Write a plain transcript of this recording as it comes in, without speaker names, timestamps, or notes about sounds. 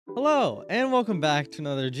Hello, and welcome back to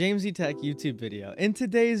another Jamesy Tech YouTube video. In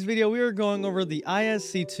today's video, we are going over the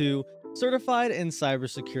ISC2 Certified in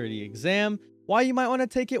Cybersecurity exam, why you might want to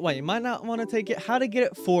take it, why you might not want to take it, how to get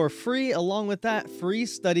it for free, along with that, free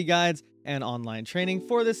study guides and online training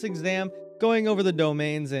for this exam, going over the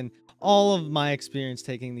domains and all of my experience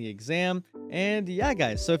taking the exam. And yeah,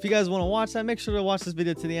 guys, so if you guys want to watch that, make sure to watch this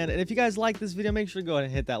video to the end. And if you guys like this video, make sure to go ahead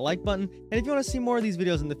and hit that like button. And if you want to see more of these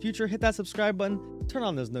videos in the future, hit that subscribe button, turn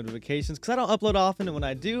on those notifications, because I don't upload often, and when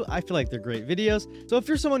I do, I feel like they're great videos. So if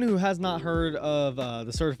you're someone who has not heard of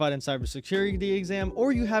the Certified in Cybersecurity exam,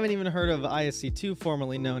 or you haven't even heard of ISC2,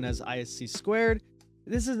 formerly known as ISC Squared,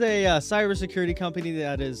 this is a cybersecurity company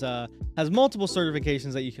that has multiple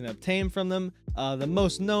certifications that you can obtain from them. The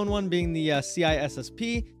most known one being the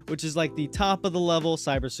CISSP, which is like the top of the level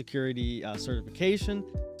cybersecurity certification.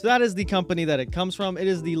 So that is the company that it comes from. It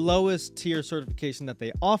is the lowest tier certification that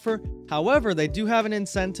they offer. However, they do have an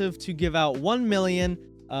incentive to give out 1 million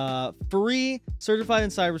free certified in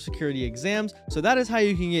cybersecurity exams. So that is how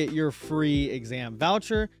you can get your free exam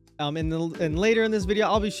voucher. And later in this video,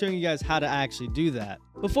 I'll be showing you guys how to actually do that.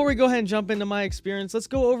 Before we go ahead and jump into my experience, let's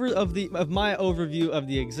go over my overview of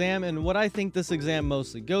the exam and what I think this exam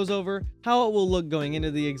mostly goes over, how it will look going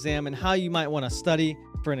into the exam, and how you might want to study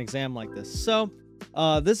for an exam like this. So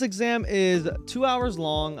this exam is 2 hours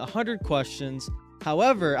long, 100 questions.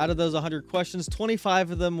 However, out of those 100 questions,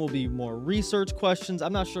 25 of them will be more research questions.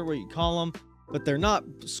 I'm not sure what you call them, but they're not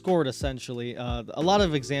scored essentially. A lot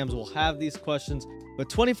of exams will have these questions, but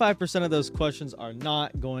 25% of those questions are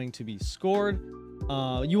not going to be scored.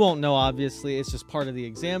 You won't know, obviously. It's just part of the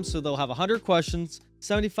exam. So they'll have 100 questions,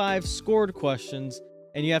 75 scored questions,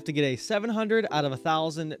 and you have to get a 700 out of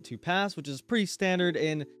 1,000 to pass, which is pretty standard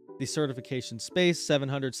in the certification space.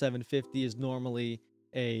 700, 750 is normally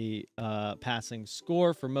a passing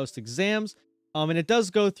score for most exams. And it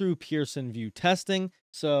does go through Pearson VUE testing.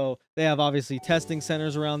 So they have obviously testing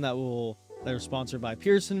centers around that are sponsored by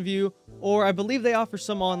Pearson VUE, or I believe they offer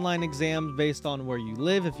some online exams based on where you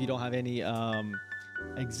live. If you don't have any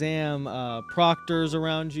exam proctors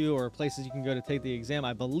around you or places you can go to take the exam,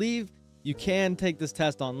 I believe you can take this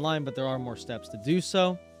test online, but there are more steps to do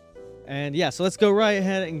so. And yeah, so let's go right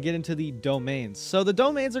ahead and get into the domains. So the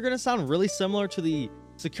domains are going to sound really similar to the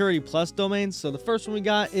Security Plus domains. So the first one we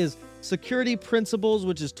got is Security Principles,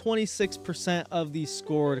 which is 26% of the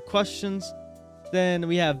scored questions. Then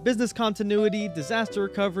we have Business Continuity, Disaster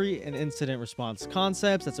Recovery, and Incident Response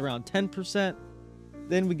Concepts. That's around 10%.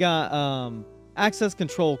 Then we got Access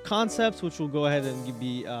Control Concepts, which will go ahead and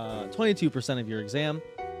be 22% of your exam.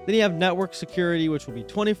 Then you have Network Security, which will be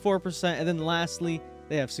 24%. And then lastly,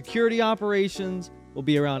 they have Security Operations, will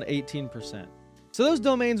be around 18%. So those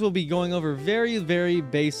domains will be going over very, very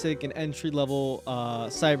basic and entry-level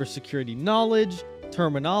cybersecurity knowledge,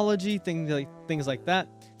 terminology, things like that.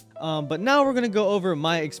 But now we're going to go over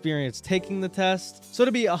my experience taking the test. So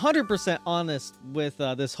to be 100% honest with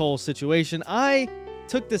this whole situation, I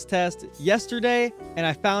took this test yesterday, and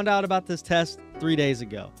I found out about this test 3 days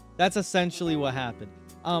ago. That's essentially what happened.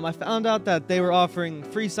 I found out that they were offering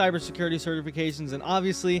free cybersecurity certifications, and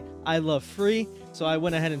obviously I love free, so I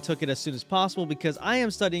went ahead and took it as soon as possible because I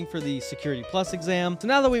am studying for the Security Plus exam. So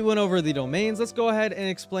now that we went over the domains, let's go ahead and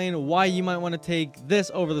explain why you might want to take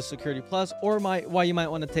this over the Security Plus, or why you might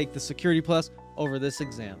want to take the Security Plus over this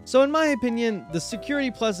exam. So in my opinion, the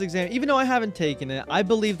Security Plus exam, even though I haven't taken it, I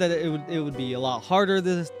believe that it would be a lot harder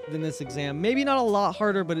than this exam. Maybe not a lot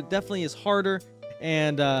harder, but it definitely is harder,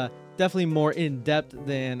 and definitely more in-depth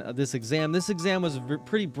than this exam. This exam was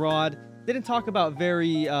pretty broad. They didn't talk about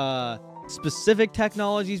very specific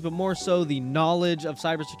technologies, but more so the knowledge of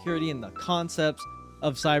cybersecurity and the concepts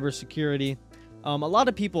of cybersecurity. A lot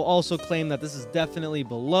of people also claim that this is definitely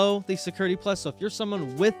below the Security Plus. So if you're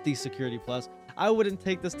someone with the Security Plus, I wouldn't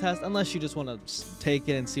take this test unless you just want to take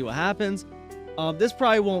it and see what happens. This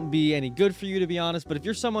probably won't be any good for you, to be honest, but if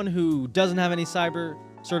you're someone who doesn't have any cyber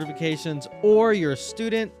certifications, or you're a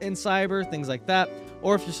student in cyber, things like that,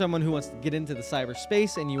 or if you're someone who wants to get into the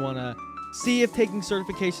cyberspace and you want to see if taking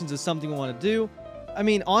certifications is something you want to do, I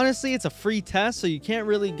mean, honestly, it's a free test, so you can't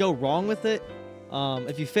really go wrong with it.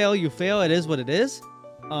 If you fail, you fail. It is what it is.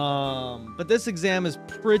 But this exam is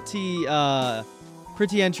pretty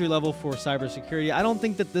entry level for cybersecurity. I don't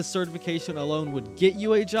think that this certification alone would get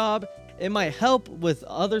you a job. It might help with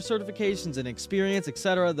other certifications and experience,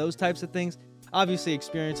 etc., those types of things. Obviously,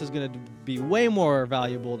 experience is going to be way more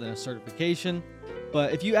valuable than a certification.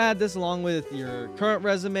 But if you add this along with your current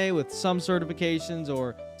resume with some certifications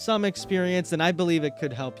or some experience, then I believe it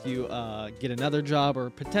could help you get another job or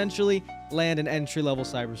potentially land an entry-level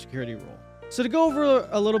cybersecurity role. So to go over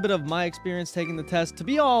a little bit of my experience taking the test, to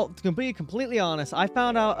be completely honest, I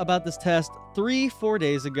found out about this test 3-4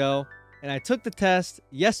 days ago, and I took the test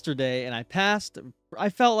yesterday and I passed. I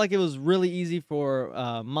felt like it was really easy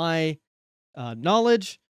for my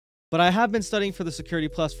knowledge, but I have been studying for the Security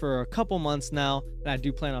Plus for a couple months now, and I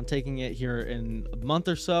do plan on taking it here in a month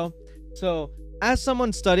or so. So as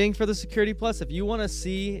someone studying for the Security Plus, if you want to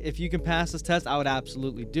see if you can pass this test, I would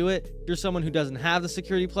absolutely do it. If you're someone who doesn't have the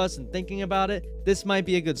Security Plus and thinking about it, this might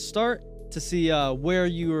be a good start to see where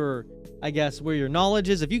your knowledge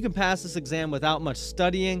is. If you can pass this exam without much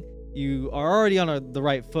studying, you are already on the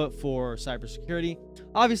right foot for cybersecurity.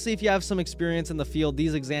 Obviously, if you have some experience in the field,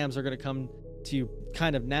 these exams are going to come to you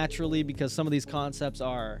kind of naturally because some of these concepts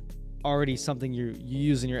are already something you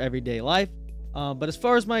use in your everyday life. But as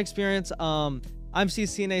far as my experience, I'm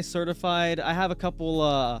CCNA certified. I have a couple,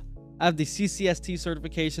 I have the CCST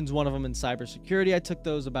certifications, one of them in cybersecurity. I took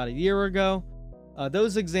those about a year ago.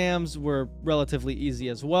 Those exams were relatively easy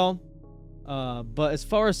as well. But as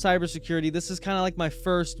far as cybersecurity, this is kind of like my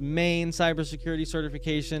first main cybersecurity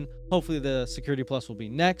certification. Hopefully the Security Plus will be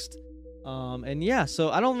next. And yeah, so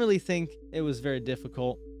I don't really think it was very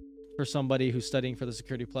difficult for somebody who's studying for the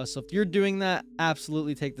Security Plus. So if you're doing that,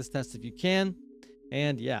 absolutely take this test if you can.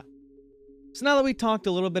 And yeah. So now that we talked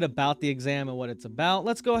a little bit about the exam and what it's about,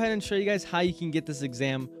 let's go ahead and show you guys how you can get this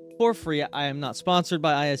exam for free. I am not sponsored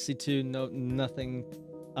by ISC2, nothing.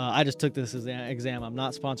 I just took this exam. I'm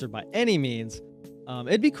not sponsored by any means.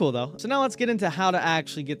 It'd be cool though. So now let's get into how to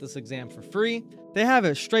actually get this exam for free. They have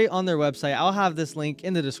it straight on their website. I'll have this link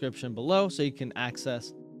in the description below so you can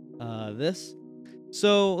access this.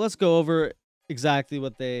 So let's go over exactly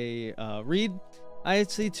what they read.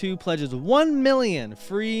 ISC2 pledges 1 million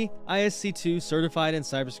free ISC2 certified in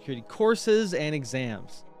cybersecurity courses and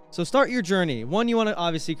exams. So start your journey. One, you want to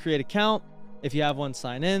obviously create an account. If you have one,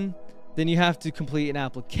 sign in. Then you have to complete an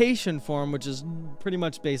application form, which is pretty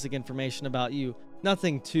much basic information about you.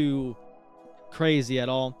 Nothing too crazy at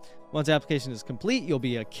all. Once the application is complete, you'll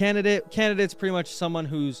be a candidate. Candidate's pretty much someone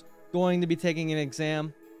who's going to be taking an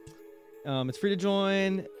exam. It's free to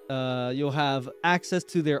join. You'll have access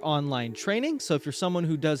to their online training. So if you're someone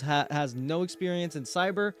who has no experience in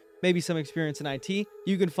cyber, maybe some experience in IT,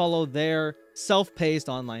 you can follow their self-paced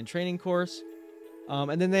online training course.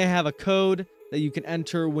 And then they have a code that you can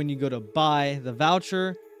enter when you go to buy the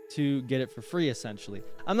voucher to get it for free, essentially.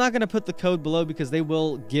 I'm not going to put the code below because they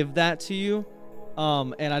will give that to you.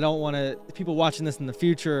 And I don't want people watching this in the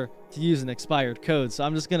future to use an expired code. So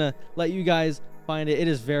I'm just going to let you guys find it. It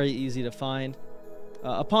is very easy to find.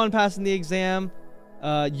 Upon passing the exam,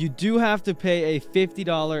 you do have to pay a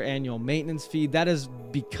 $50 annual maintenance fee. That is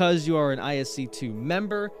because you are an ISC2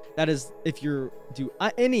 member. That is, if you do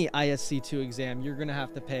any ISC2 exam, you're going to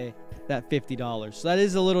have to pay that $50. So that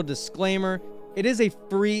is a little disclaimer. It is a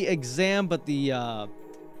free exam, but the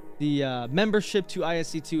membership to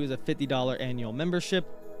ISC2 is a $50 annual membership.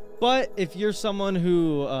 But if you're someone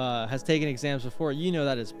who has taken exams before, you know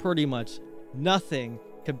that is pretty much nothing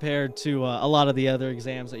compared to a lot of the other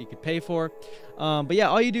exams that you could pay for. But yeah,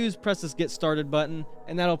 all you do is press this get started button,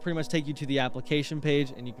 and that'll pretty much take you to the application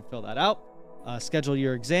page, and you can fill that out, schedule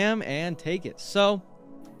your exam, and take it. So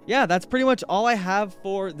yeah, that's pretty much all I have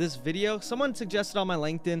for this video. Someone suggested on my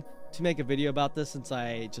LinkedIn to make a video about this since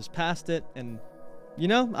I just passed it, and you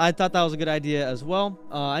know, I thought that was a good idea as well.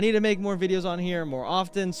 I need to make more videos on here more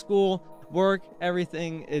often. School, work,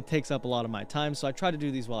 everything, it takes up a lot of my time, so I try to do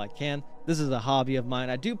these while I can. This is a hobby of mine.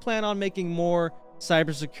 I do plan on making more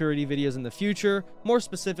cybersecurity videos in the future, more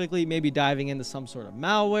specifically maybe diving into some sort of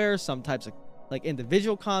malware, some types of like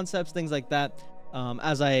individual concepts, things like that.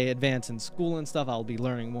 As I advance in school and stuff, I'll be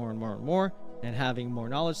learning more and more and more and having more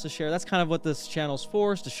knowledge to share. That's kind of what this channel's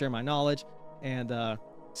for, is to share my knowledge and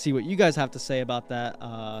see what you guys have to say about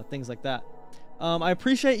that, things like that. I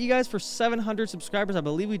appreciate you guys for 700 subscribers. I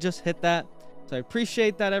believe we just hit that. So I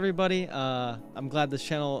appreciate that, everybody. I'm glad this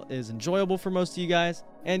channel is enjoyable for most of you guys.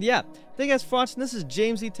 And yeah, thank you guys for watching. This is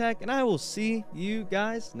Jamesy Tech, and I will see you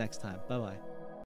guys next time. Bye-bye.